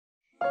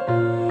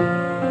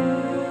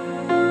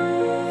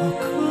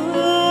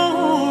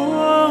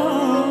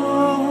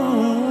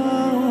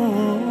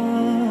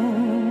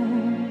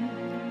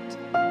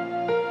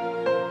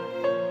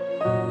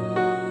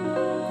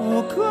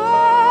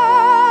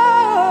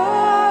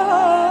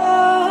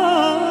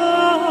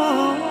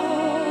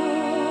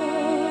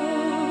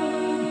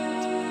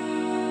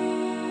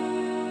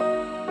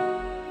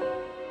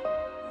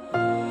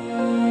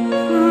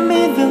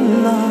The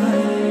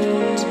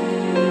light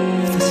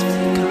of this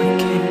flickering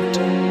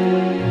candle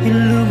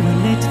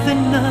illuminate the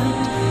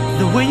night,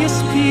 the way your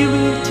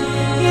spirit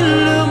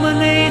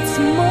illuminates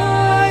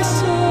my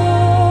soul.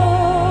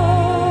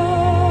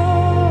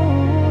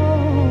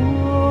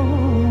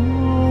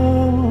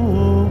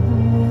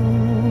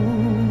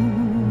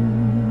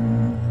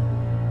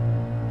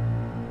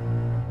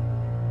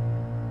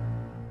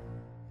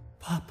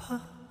 Papa,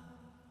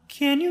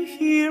 can you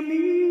hear me?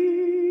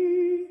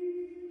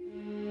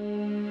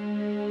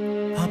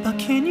 Papa,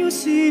 can you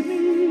see me?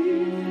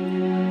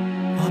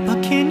 Papa,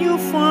 can you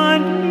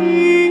find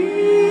me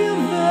in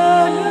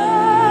the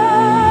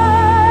night?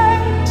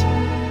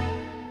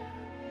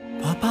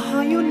 Papa,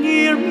 are you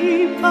near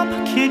me? Papa,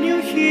 can you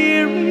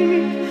hear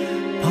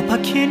me? Papa,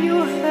 can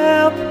you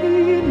help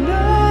me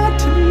not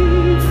to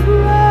be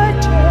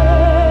frightened?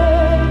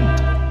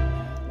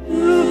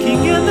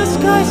 Looking at the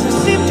skies, I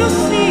seem to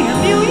see a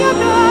million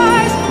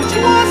eyes. Which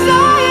was I?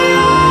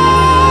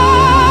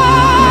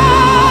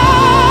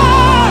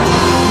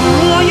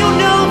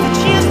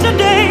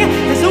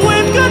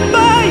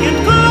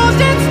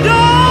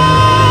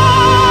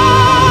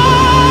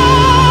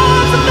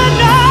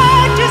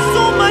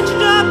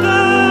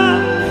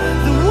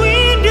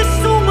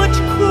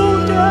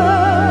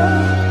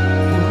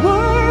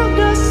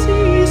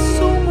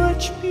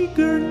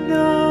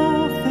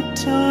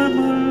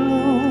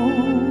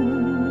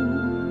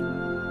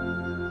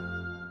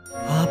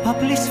 Papa,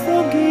 please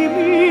forgive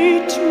me,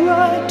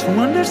 try to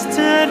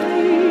understand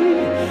me.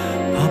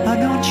 Papa,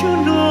 don't you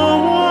know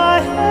I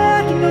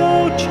had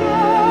no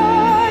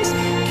choice?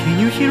 Can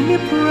you hear me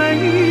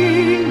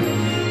praying?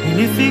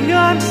 Anything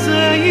I'm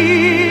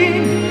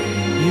saying?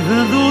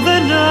 Even though the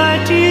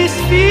night is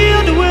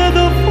filled with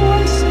the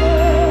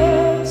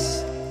voices,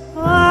 I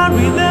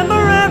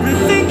remember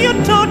everything you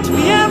taught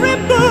me, every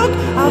book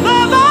I've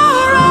ever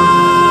read.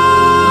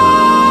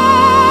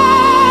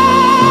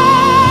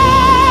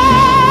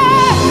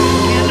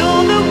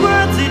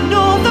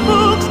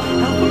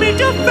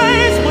 To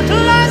face what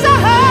lies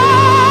ahead.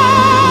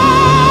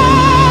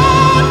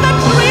 The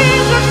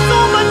trees are so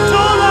much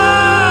taller,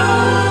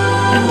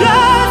 and I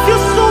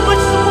feel so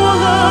much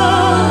smaller.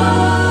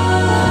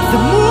 The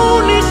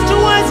moon is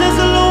twice as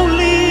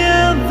lonely,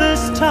 and the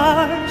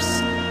stars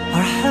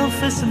are half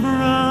as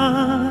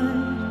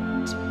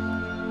bright.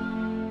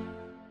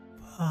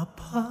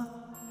 Papa,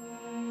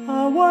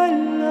 how I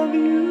love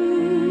you.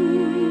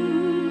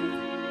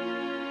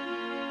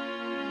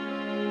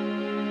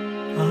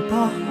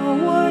 Papa, how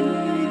I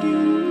need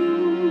you.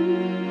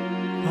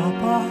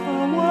 Papa,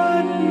 how I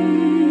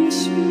miss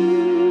you.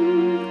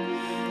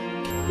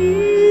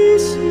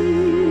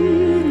 Kissing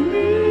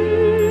me.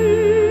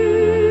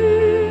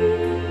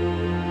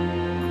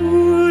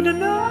 Good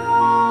night.